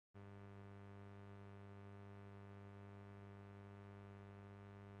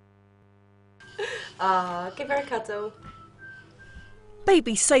Give her a cuddle.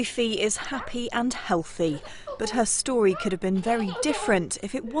 Baby Sophie is happy and healthy, but her story could have been very different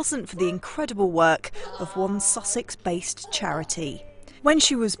if it wasn't for the incredible work of one Sussex-based charity. When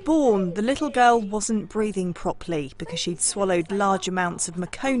she was born, the little girl wasn't breathing properly because she'd swallowed large amounts of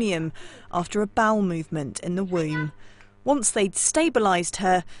meconium after a bowel movement in the womb. Once they'd stabilised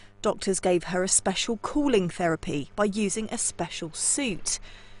her, doctors gave her a special cooling therapy by using a special suit.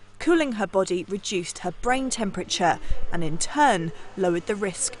 Cooling her body reduced her brain temperature and in turn lowered the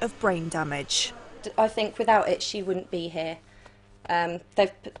risk of brain damage. I think without it she wouldn't be here.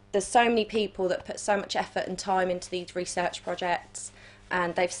 There's so many people that put so much effort and time into these research projects,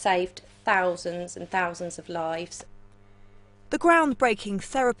 and they've saved thousands and thousands of lives. The groundbreaking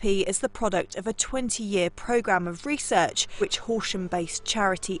therapy is the product of a 20-year programme of research which Horsham-based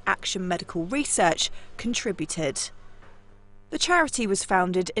charity Action Medical Research contributed. The charity was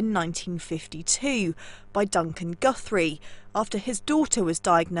founded in 1952 by Duncan Guthrie after his daughter was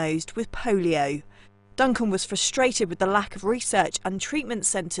diagnosed with polio. Duncan was frustrated with the lack of research and treatment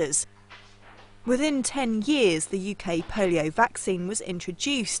centres. Within 10 years, the UK polio vaccine was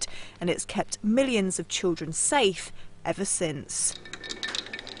introduced and it's kept millions of children safe ever since.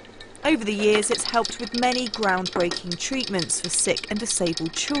 Over the years, it's helped with many groundbreaking treatments for sick and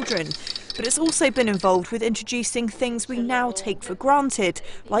disabled children, but it's also been involved with introducing things we now take for granted,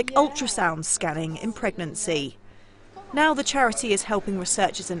 like ultrasound scanning in pregnancy. Now the charity is helping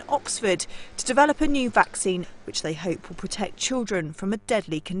researchers in Oxford to develop a new vaccine which they hope will protect children from a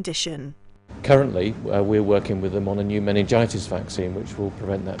deadly condition. Currently, we're working with them on a new meningitis vaccine which will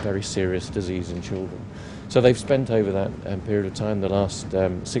prevent that very serious disease in children. So they've spent over that period of time, the last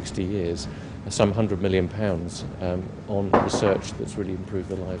 60 years, some £100 million on research that's really improved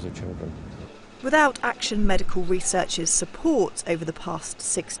the lives of children. Without Action Medical Research's support over the past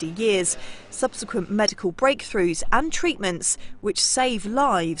 60 years, subsequent medical breakthroughs and treatments which save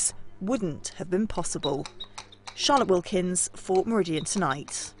lives wouldn't have been possible. Charlotte Wilkins for Meridian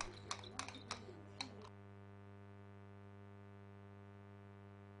Tonight.